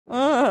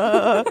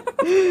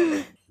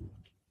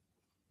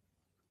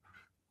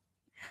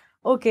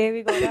Okay,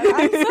 we got that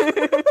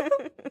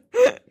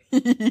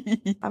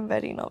answer. I'm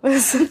very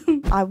nervous.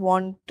 I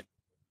want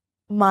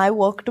my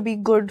work to be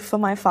good for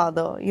my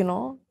father,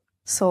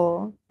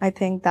 So I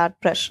think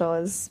that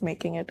pressure is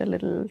making it a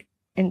little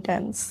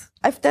intense.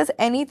 If there's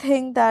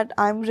anything that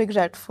I'm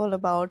regretful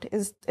about,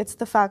 it's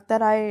the fact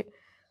that I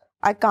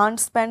can't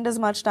spend as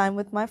much time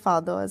with my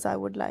father as I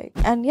would like.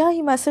 And yeah,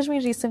 he messaged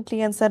me recently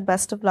and said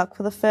best of luck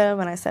for the film,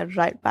 and I said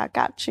right back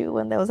at you.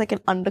 And there was like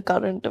an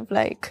undercurrent of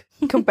like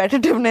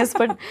competitiveness,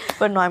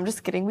 but no, I'm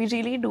just kidding. We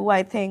really do,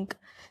 I think,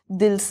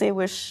 dil se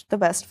wish the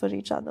best for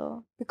each other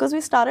because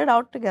we started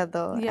out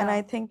together. Yeah. And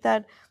I think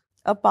that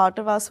a part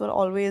of us will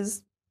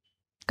always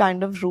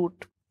kind of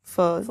root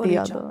for the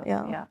other.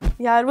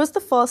 Yeah, it was the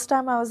first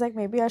time I was like,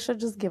 maybe I should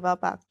just give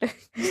up acting.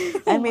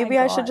 And maybe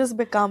I should just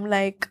become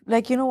like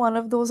one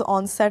of those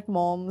on-set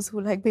moms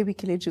who like baby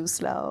ke liye juice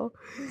lao.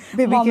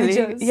 Baby ke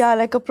liye, yeah,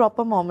 like a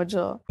proper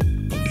momager.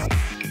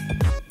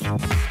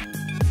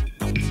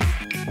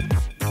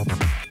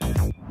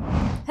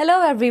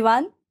 Hello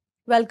everyone.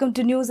 Welcome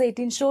to News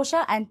 18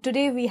 Showsha, and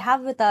today we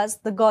have with us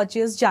the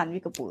gorgeous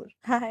Janhvi Kapoor.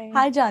 Hi.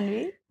 Hi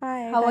Janhvi.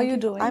 Hi. How are you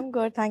doing? I'm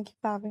good. Thank you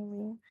for having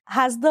me.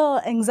 Has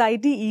the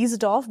anxiety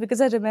eased off?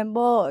 Because I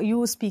remember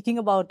you speaking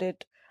about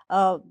it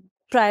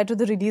prior to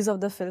the release of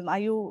the film. Are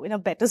you in a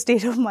better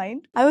state of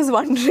mind? I was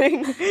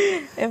wondering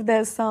if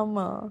there's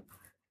some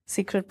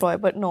secret ploy,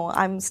 but no,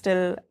 I'm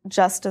still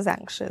just as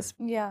anxious.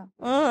 Yeah.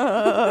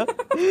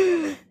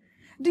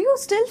 Do you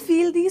still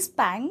feel these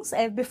pangs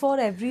before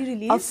every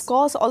release? Of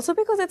course. Also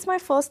because it's my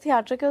first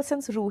theatrical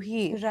since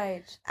Ruhi.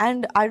 Right.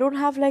 And I don't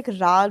have like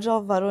Raj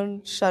or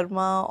Varun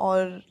Sharma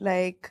or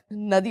like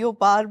Nadiyo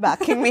Par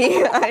backing me.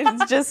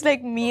 It's just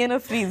like me in a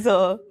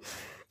freezer.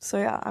 So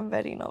yeah, I'm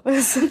very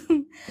nervous.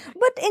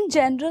 But in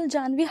general,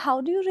 Janhvi,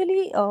 how do you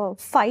really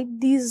fight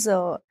these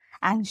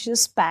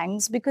anxious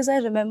pangs? Because I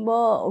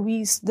remember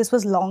this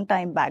was long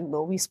time back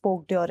though, we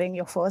spoke during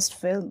your first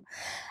film,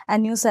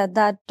 and you said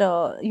that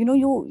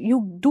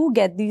you do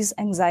get these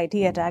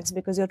anxiety attacks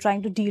because you're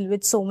trying to deal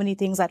with so many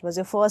things. That was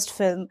your first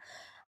film.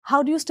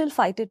 How do you still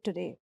fight it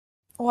today?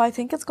 Oh, I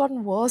think it's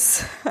gotten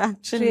worse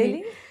actually.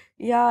 Really?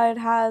 Yeah, it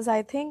has.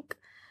 I think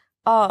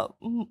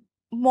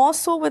more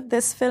so with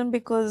this film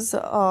because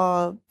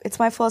it's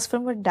my first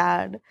film with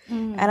Dad.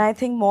 And I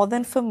think more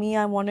than for me,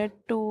 I wanted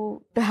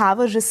to have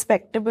a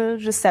respectable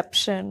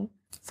reception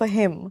for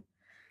him.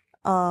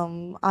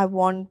 I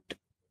want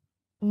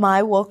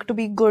my work to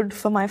be good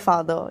for my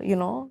father,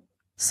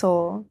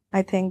 So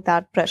I think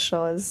that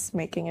pressure is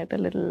making it a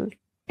little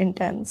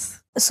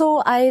intense.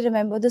 So I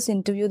remember this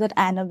interview that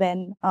Anna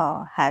Ben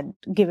had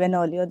given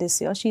earlier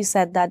this year. She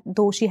said that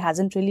though she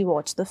hasn't really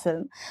watched the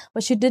film,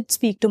 but she did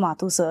speak to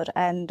Mathu sir,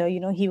 and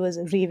he was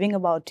raving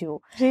about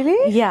you.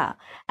 Really? Yeah.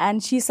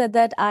 And she said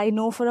that I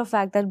know for a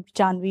fact that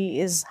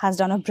Janhvi has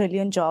done a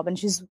brilliant job and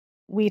she's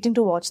waiting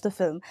to watch the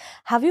film.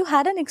 Have you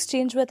had an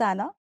exchange with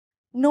Anna?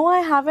 No, I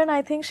haven't.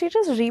 I think she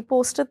just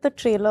reposted the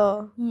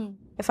trailer,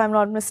 if I'm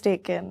not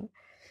mistaken,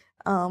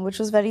 which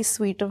was very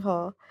sweet of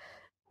her.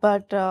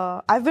 But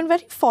I've been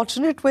very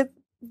fortunate with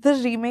the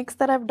remakes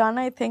that I've done,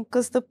 I think,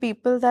 because the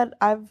people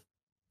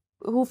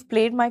who've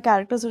played my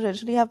characters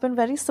originally have been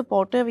very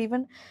supportive.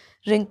 Even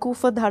Rinku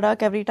for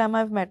Dhadak, every time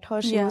I've met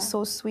her, she was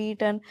so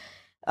sweet. And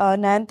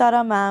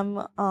Nayantara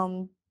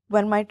ma'am,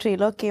 when my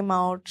trailer came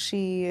out,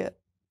 she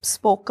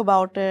spoke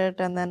about it.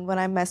 And then when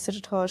I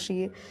messaged her,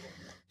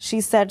 she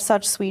said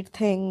such sweet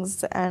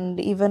things. And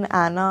even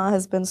Anna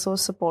has been so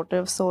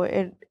supportive. So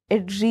it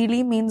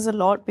really means a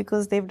lot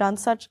because they've done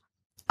such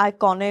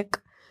iconic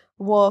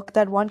work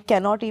that one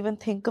cannot even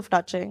think of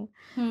touching.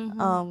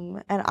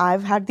 And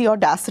I've had the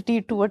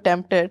audacity to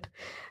attempt it.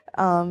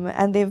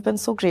 And they've been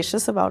so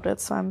gracious about it.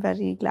 So I'm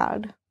very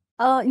glad.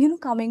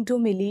 Coming to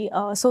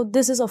Mili, so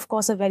this is of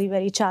course a very,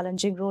 very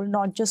challenging role,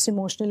 not just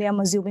emotionally, I'm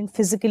assuming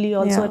physically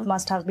also. It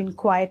must have been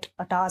quite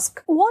a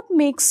task. What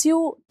makes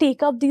you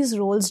take up these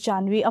roles,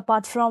 Janhvi,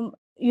 apart from,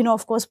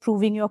 of course,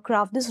 proving your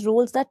craft, these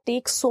roles that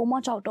take so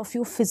much out of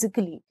you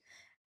physically?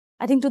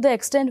 I think to the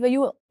extent where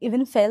you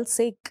even felt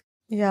sick.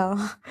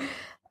 Yeah.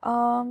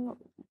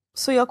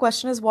 So your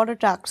question is what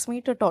attracts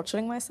me to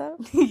torturing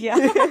myself? Yeah,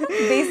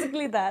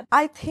 basically that.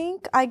 I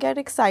think I get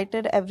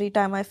excited every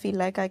time I feel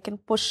like I can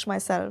push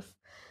myself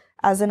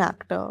as an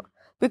actor.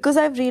 Because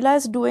I've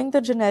realized doing the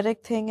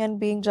generic thing and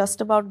being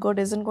just about good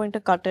isn't going to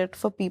cut it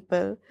for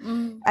people.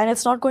 And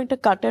it's not going to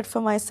cut it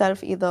for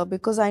myself either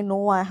because I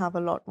know I have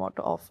a lot more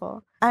to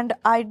offer. And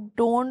I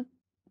don't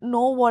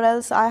know what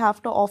else I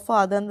have to offer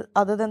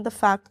other than the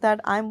fact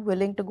that I'm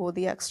willing to go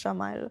the extra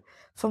mile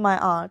for my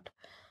art.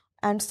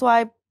 And so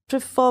I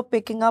prefer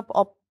picking up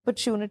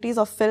opportunities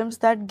of films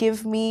that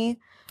give me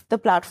the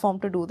platform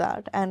to do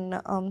that. And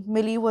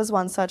Mili was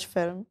one such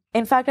film.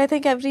 In fact, I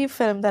think every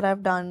film that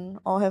I've done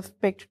or have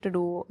picked to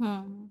do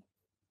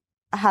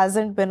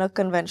hasn't been a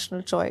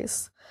conventional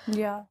choice.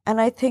 Yeah.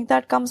 And I think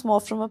that comes more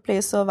from a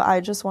place of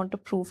I just want to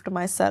prove to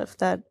myself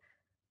that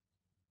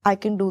I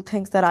can do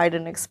things that I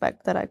didn't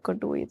expect that I could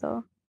do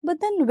either. But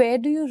then where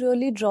do you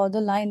really draw the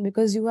line?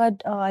 Because you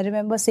had, I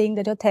remember saying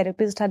that your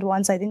therapist had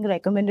once, I think,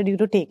 recommended you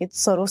to take it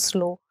sort of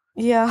slow.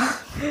 Yeah.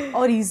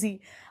 Or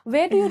easy.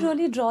 Where do you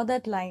really draw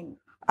that line?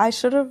 I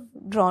should have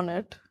drawn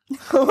it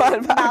a while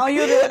back. Now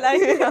you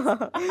realize.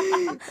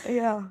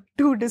 Yeah.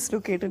 2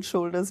 dislocated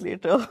shoulders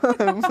later.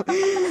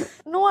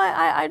 No,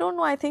 I don't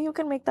know. I think you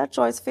can make that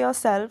choice for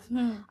yourself.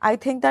 I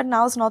think that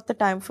now's not the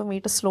time for me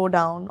to slow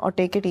down or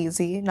take it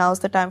easy. Now's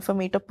the time for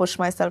me to push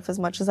myself as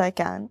much as I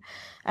can.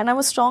 And I'm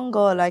a strong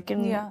girl. I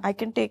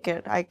can take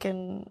it. I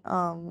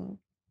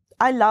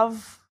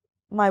love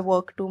my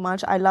work too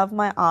much. I love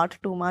my art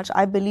too much.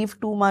 I believe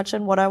too much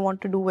in what I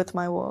want to do with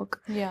my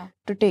work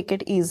to take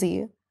it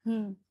easy.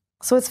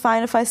 So it's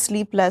fine if I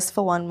sleep less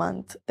for 1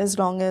 month, as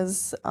long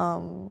as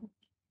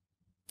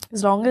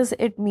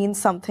it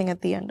means something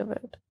at the end of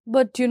it.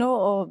 But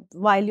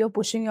while you're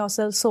pushing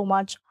yourself so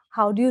much,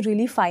 how do you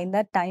really find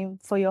that time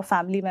for your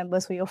family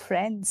members, for your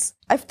friends?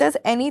 If there's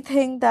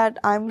anything that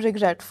I'm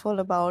regretful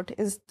about,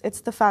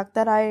 it's the fact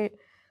that I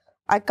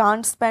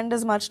can't spend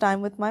as much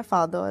time with my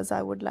father as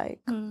I would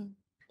like.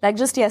 Like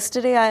just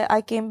yesterday,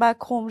 I came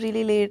back home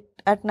really late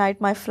at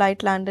night. My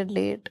flight landed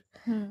late.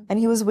 And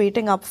he was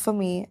waiting up for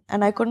me,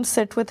 and I couldn't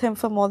sit with him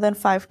for more than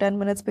 5-10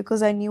 minutes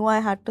because I knew I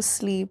had to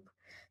sleep,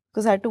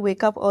 because I had to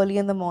wake up early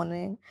in the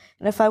morning.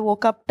 And if I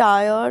woke up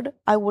tired,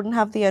 I wouldn't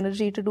have the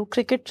energy to do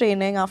cricket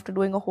training after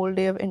doing a whole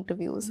day of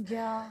interviews.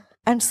 Yeah.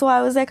 And so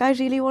I was like, I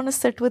really want to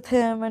sit with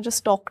him and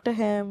just talk to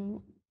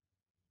him,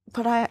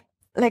 but I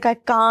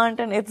can't.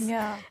 And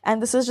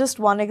and this is just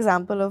one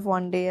example of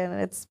one day, and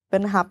it's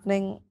been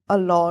happening a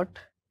lot.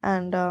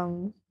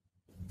 And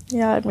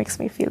yeah, it makes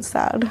me feel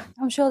sad.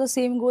 I'm sure the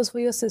same goes for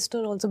your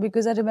sister also,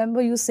 because I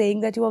remember you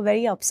saying that you were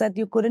very upset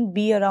you couldn't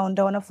be around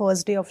her on a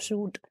first day of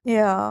shoot.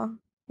 Yeah,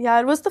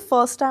 it was the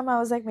first time I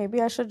was like, maybe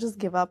I should just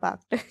give up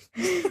acting.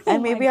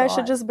 And maybe I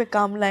should just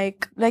become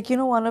like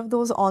one of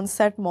those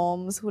on-set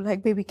moms who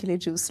like, baby ke liye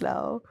juice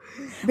lao.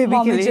 Baby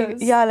ke liye,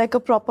 yeah, like a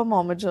proper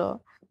momager.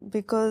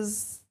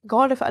 Because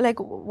God, if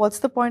what's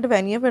the point of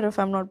any of it if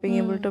I'm not being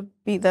able to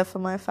be there for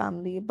my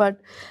family? But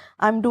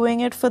I'm doing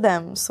it for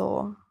them,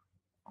 so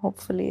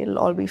hopefully it'll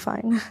all be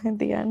fine in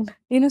the end.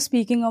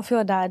 Speaking of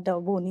your dad,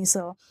 Boney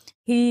sir,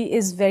 he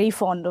is very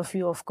fond of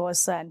you, of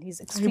course, and he's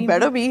extremely... He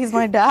better be, he's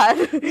my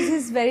dad.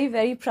 He's very,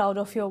 very proud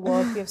of your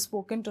work. We have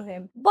spoken to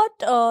him. But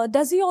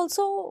does he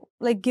also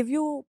give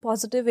you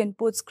positive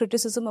inputs,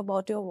 criticism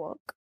about your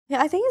work?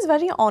 Yeah, I think he's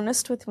very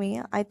honest with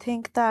me. I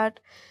think that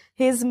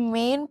his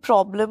main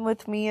problem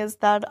with me is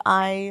that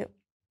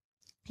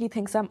he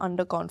thinks I'm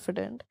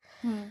underconfident.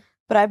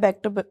 But I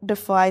beg to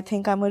differ. I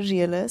think I'm a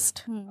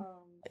realist.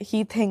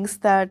 He thinks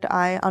that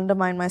I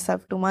undermine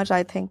myself too much.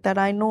 I think that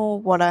I know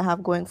what I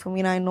have going for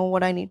me, and I know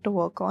what I need to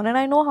work on, and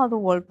I know how the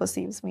world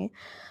perceives me.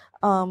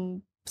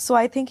 So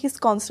I think he's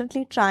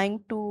constantly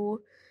trying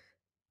to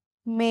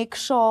make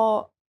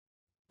sure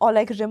or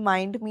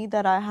remind me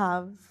that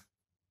I'm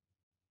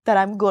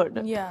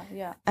good.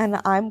 Yeah.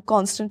 And I'm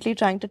constantly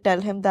trying to tell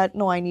him that,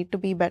 no, I need to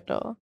be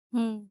better.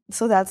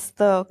 So that's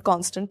the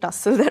constant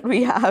tussle that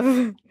we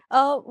have.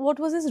 What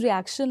was his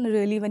reaction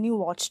really when you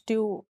watched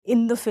you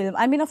in the film?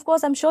 I mean, of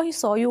course, I'm sure he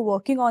saw you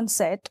working on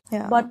set.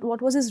 Yeah. But what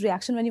was his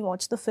reaction when he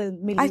watched the film,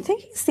 Mili? I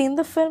think he's seen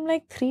the film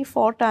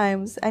 3-4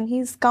 times, and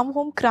he's come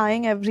home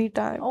crying every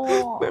time.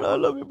 Oh, Beda, I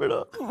love you,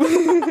 beda.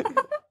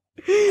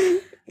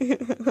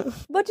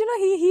 But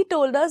he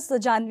told us,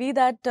 Janhvi,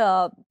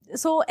 that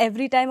so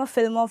every time a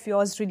film of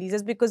yours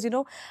releases, because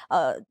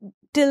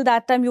till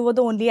that time you were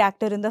the only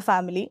actor in the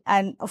family,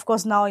 and of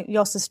course now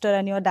your sister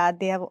and your dad,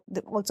 they have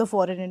also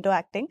fallen into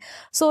acting.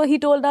 So he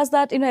told us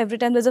that every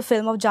time there's a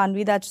film of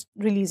Janhvi that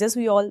releases,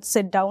 we all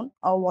sit down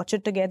or watch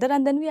it together,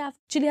 and then we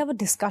actually have a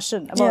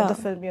discussion about the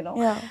film.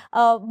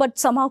 But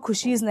somehow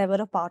Khushi is never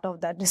a part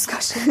of that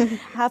discussion.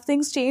 Have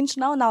things changed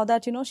now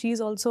that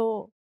she's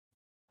also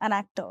an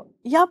actor?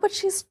 Yeah, but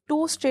she's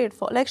too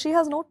straightforward. She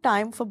has no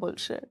time for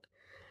bullshit.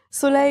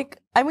 So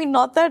I mean,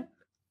 not that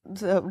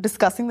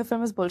discussing the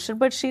film is bullshit,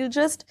 but she'll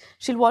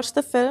watch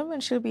the film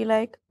and she'll be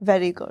like,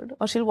 very good.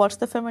 Or she'll watch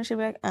the film and she'll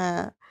be like,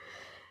 and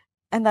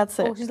that's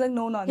it. Oh, she's like,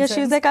 no nonsense. Yeah,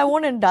 she's like, I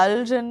won't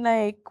indulge in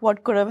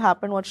what could have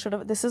happened, what should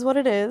have. This is what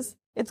it is.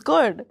 It's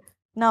good.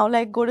 Now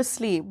go to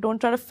sleep. Don't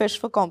try to fish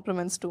for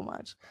compliments too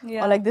much.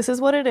 Yeah. Or this is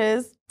what it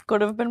is.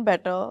 Could have been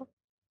better.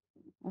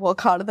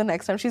 Work harder the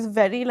next time. She's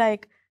very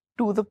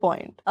to the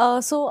point.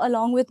 So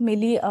along with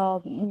Mili,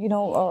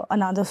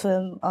 another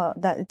film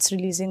that it's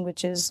releasing,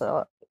 which is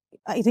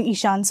I think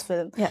Ishan's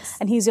film. Yes.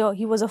 And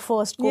he was a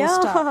first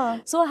co-star. Yeah.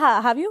 So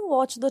have you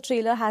watched the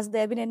trailer? Has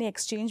there been any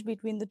exchange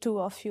between the two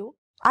of you?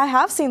 I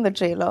have seen the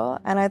trailer,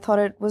 and I thought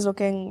it was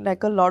looking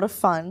like a lot of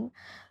fun.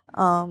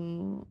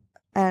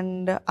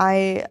 And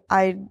I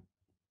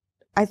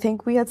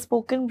think we had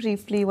spoken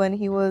briefly when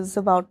he was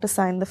about to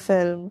sign the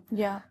film.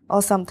 Yeah.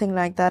 Or something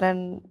like that.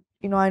 And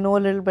I know a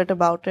little bit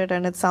about it,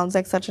 and it sounds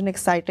like such an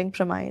exciting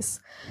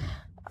premise.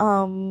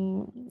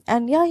 And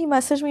yeah, he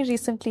messaged me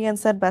recently and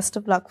said, best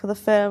of luck for the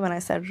film. And I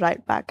said,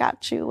 right back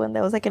at you. And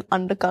there was an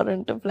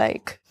undercurrent of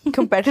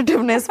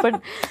competitiveness.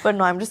 but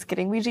no, I'm just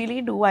kidding. We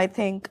really do. I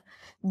think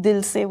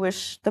dil se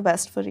wish the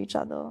best for each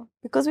other.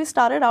 Because we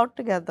started out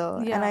together.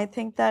 Yeah. And I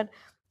think that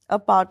a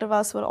part of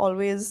us will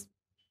always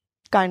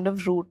kind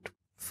of root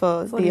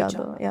for the each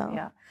other.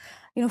 Yeah.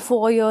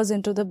 4 years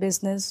into the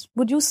business,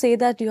 would you say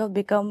that you have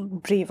become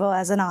braver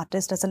as an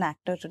artist, as an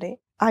actor today?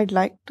 I'd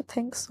like to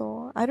think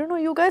so. I don't know.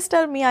 You guys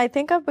tell me. I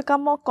think I've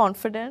become more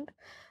confident.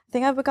 I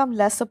think I've become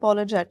less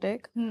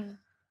apologetic.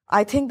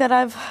 I think that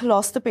I've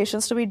lost the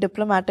patience to be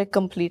diplomatic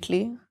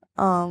completely.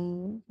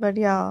 But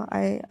yeah,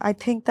 I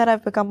think that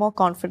I've become more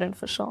confident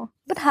for sure.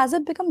 But has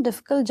it become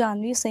difficult,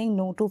 Janhvi, saying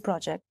no to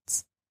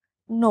projects?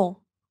 No.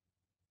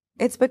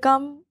 It's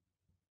become,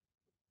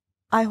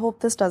 I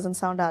hope this doesn't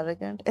sound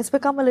arrogant, it's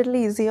become a little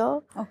easier.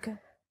 Okay.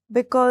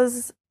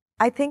 Because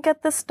I think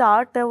at the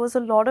start there was a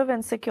lot of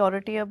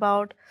insecurity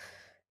about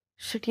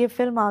shit, ये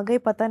film आ गई,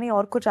 पता नहीं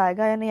और कुछ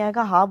आएगा या नहीं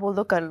आएगा, हाँ बोल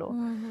दो कर लो.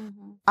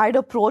 I'd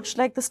approach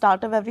like the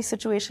start of every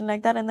situation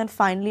like that, and then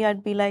finally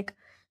I'd be like,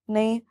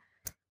 नहीं,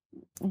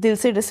 दिल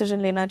से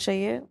decision लेना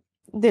चाहिए,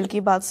 दिल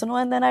की बात सुनो,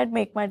 and then I'd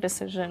make my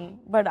decision.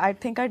 But I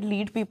think I'd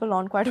lead people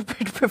on quite a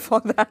bit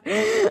before that.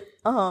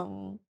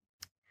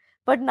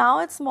 But now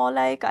it's more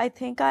like I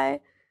think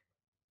I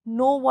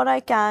know what I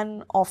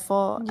can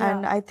offer,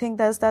 and I think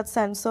there's that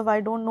sense of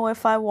I don't know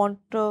if I want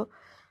to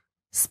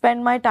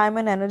spend my time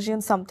and energy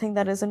on something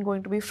that isn't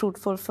going to be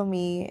fruitful for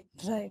me.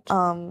 Right.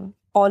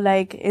 Or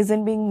like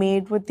isn't being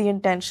made with the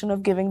intention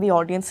of giving the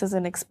audiences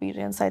an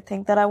experience. I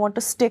think that I want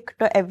to stick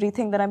to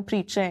everything that I'm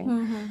preaching,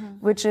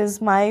 which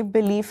is my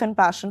belief and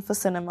passion for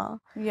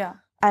cinema. Yeah.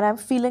 And I'm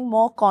feeling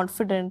more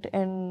confident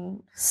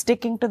in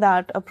sticking to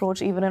that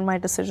approach even in my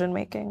decision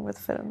making with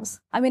films.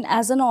 I mean,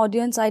 as an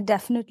audience, I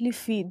definitely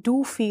feel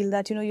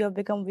that, you have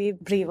become way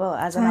braver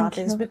as an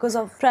artist because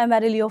of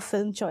primarily your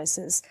film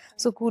choices.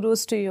 So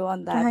kudos to you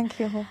on that. Thank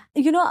you.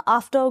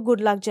 After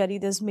Good Luck Jerry,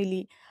 there's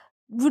Mili.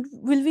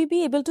 Will we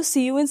be able to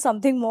see you in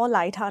something more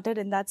lighthearted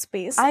in that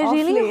space? I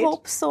really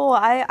hope so.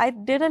 I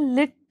did a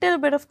little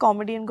bit of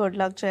comedy in Good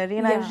Luck Jerry,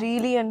 and I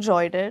really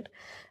enjoyed it.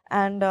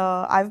 And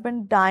I've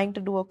been dying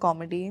to do a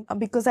comedy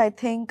because I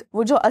think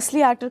वो जो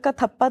असली actor का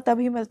थप्पा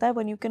तभी मिलता है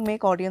when you can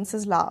make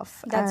audiences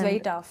laugh. That's very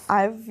tough.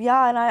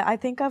 I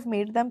think I've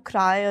made them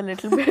cry a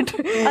little bit.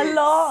 A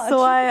lot.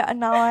 So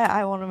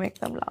I want to make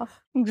them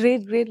laugh.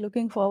 Great.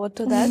 Looking forward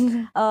to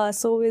that.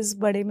 So is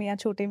Bade Miyan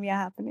Chote Miyan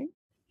happening?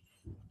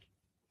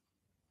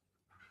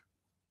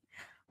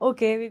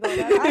 Okay, we got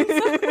that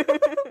answer.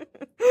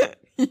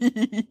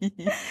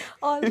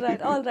 All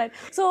right.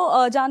 So,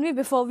 Janhvi,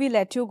 before we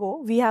let you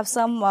go, we have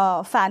some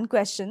fan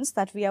questions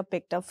that we have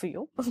picked up for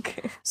you.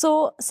 Okay.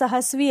 So,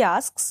 Sahasvi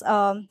asks,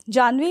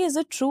 Janhvi, is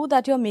it true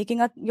that you're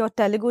making your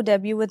Telugu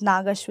debut with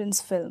Nag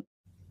Ashwin's film?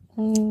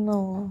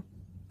 No,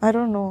 I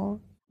don't know.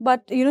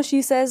 But,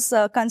 she says,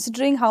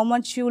 considering how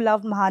much you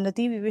love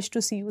Mahanati, we wish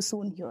to see you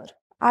soon here.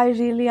 I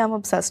really am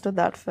obsessed with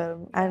that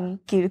film, and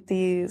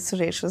Kirti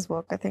Suresh's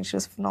work. I think she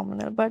was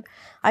phenomenal. But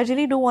I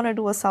really do want to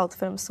do a South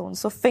film soon.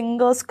 So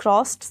fingers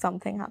crossed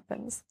something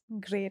happens.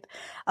 Great.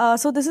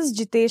 So this is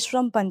Jitesh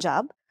from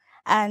Punjab.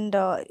 And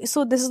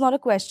so this is not a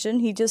question.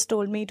 He just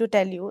told me to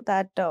tell you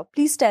that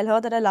please tell her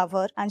that I love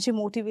her and she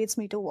motivates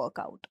me to work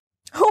out.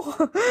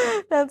 Oh,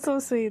 that's so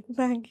sweet.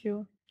 Thank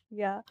you.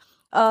 Yeah.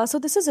 So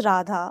this is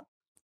Radha.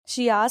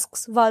 She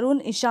asks,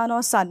 Varun, Ishan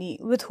or Sunny,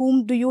 with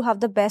whom do you have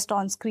the best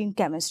on-screen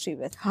chemistry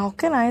with? How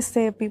can I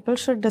say? People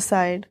should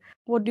decide.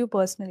 What do you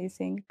personally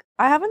think?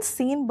 I haven't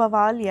seen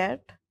Bawal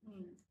yet.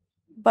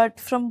 But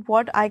from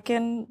what I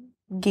can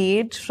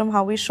gauge from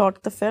how we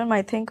shot the film,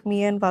 I think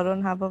me and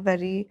Varun have a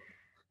very,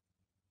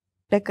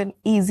 an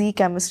easy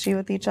chemistry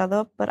with each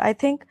other. But I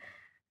think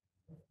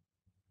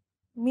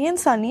me and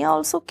Sunny are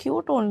also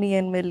cute only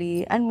in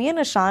Mili. And me and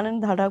Ishan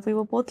and Dhadak, we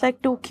were both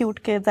two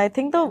cute kids. I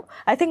think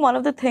one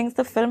of the things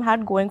the film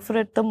had going for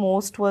it the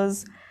most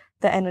was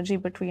the energy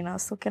between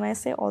us. So can I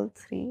say all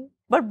three?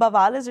 But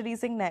Bawal is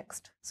releasing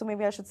next. So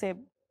maybe I should say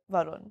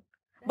Varun.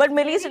 But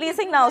Mili is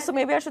releasing now, so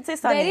maybe I should say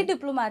Sunny. Very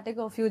diplomatic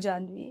of you,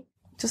 Janhvi.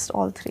 Just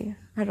all three.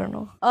 I don't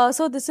know.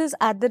 So this is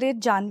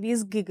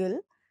 @Janhvi's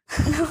giggle.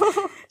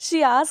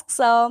 She asks,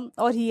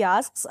 or he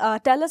asks,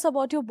 tell us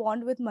about your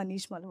bond with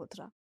Manish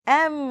Malhotra.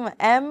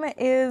 M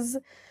is,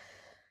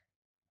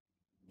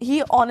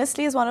 he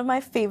honestly is one of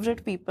my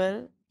favorite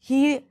people.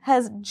 He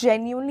has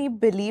genuinely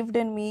believed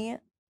in me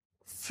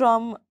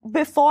from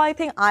before I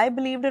think I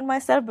believed in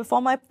myself, before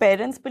my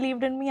parents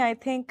believed in me. I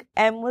think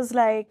M was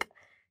like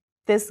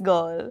this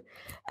girl.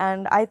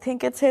 And I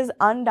think it's his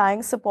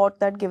undying support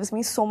that gives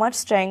me so much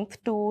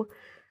strength to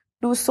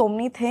do so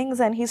many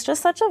things. And he's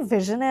just such a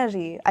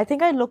visionary. I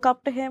think I look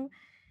up to him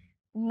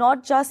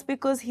not just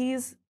because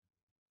he's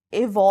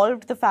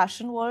evolved the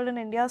fashion world in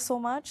India so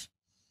much,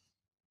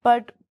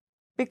 but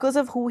because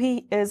of who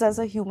he is as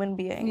a human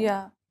being.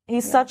 Yeah.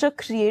 He's such a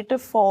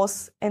creative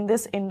force in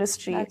this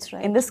industry,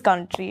 in this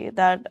country,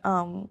 that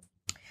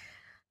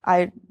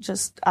I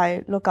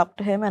look up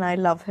to him and I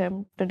love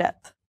him to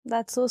death.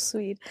 That's so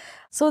sweet.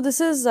 So this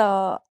is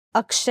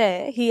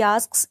Akshay. He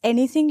asks,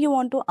 anything you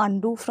want to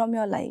undo from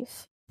your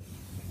life?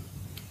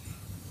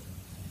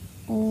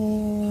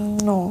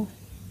 No.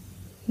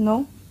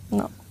 No?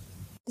 No.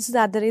 This is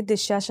Adare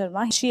Dishya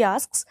Sharma. She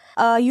asks,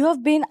 you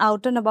have been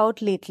out and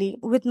about lately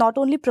with not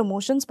only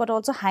promotions but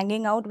also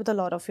hanging out with a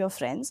lot of your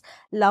friends.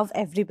 Love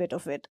every bit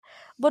of it.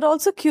 But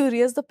also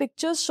curious, the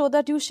pictures show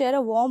that you share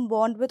a warm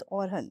bond with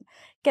Orhan.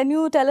 Can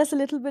you tell us a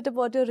little bit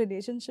about your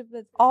relationship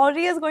with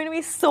Orry is going to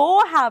be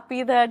so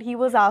happy that he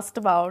was asked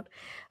about.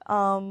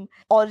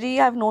 Orry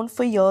I've known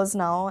for years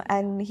now,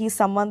 and he's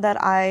someone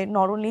that I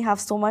not only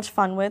have so much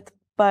fun with,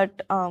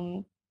 but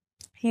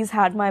he's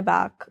had my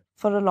back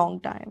for a long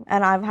time,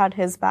 and I've had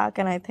his back,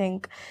 and I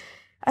think,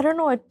 I don't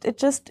know,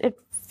 it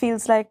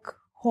feels like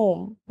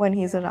home when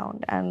he's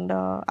around, and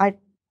I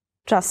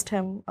trust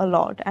him a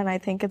lot, and I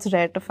think it's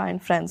rare to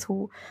find friends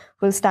who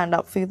will stand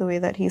up for you the way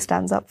that he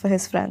stands up for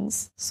his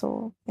friends.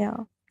 So yeah,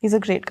 he's a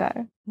great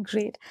guy.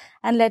 Great.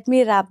 And let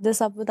me wrap this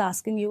up with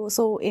asking you.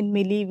 So, in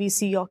Mili, we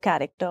see your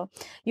character,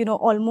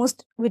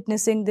 almost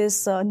witnessing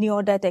this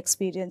near-death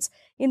experience.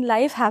 In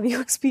life, have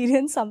you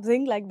experienced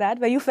something like that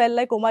where you felt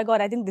like, oh my God,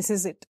 I think this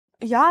is it?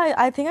 Yeah,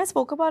 I think I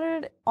spoke about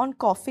it on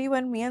coffee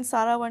when me and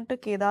Sarah went to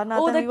Kedarnath.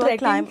 Oh, and the we were trekking.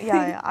 climbing.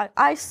 Yeah.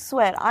 I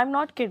swear, I'm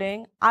not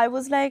kidding. I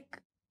was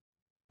like,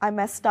 I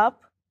messed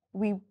up.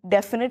 We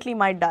definitely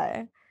might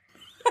die.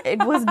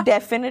 It was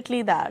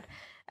definitely that.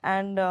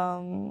 And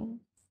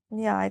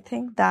yeah, I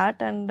think that.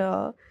 And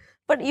but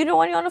when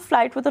you're on a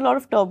flight with a lot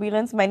of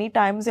turbulence, many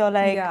times you're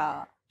like,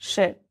 Yeah.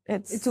 shit,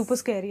 It's super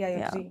scary, I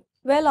agree.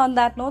 Well, on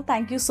that note,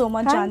 thank you so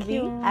much, Thank Janhvi.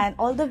 you. And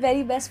all the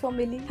very best for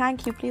Mili.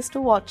 Thank you. Please do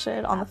watch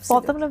it on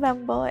Absolutely. the 4th of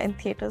November in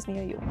theatres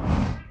near you.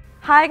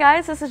 Hi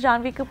guys, this is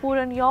Janhvi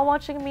Kapoor and you're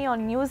watching me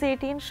on News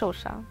 18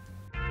 Showsha.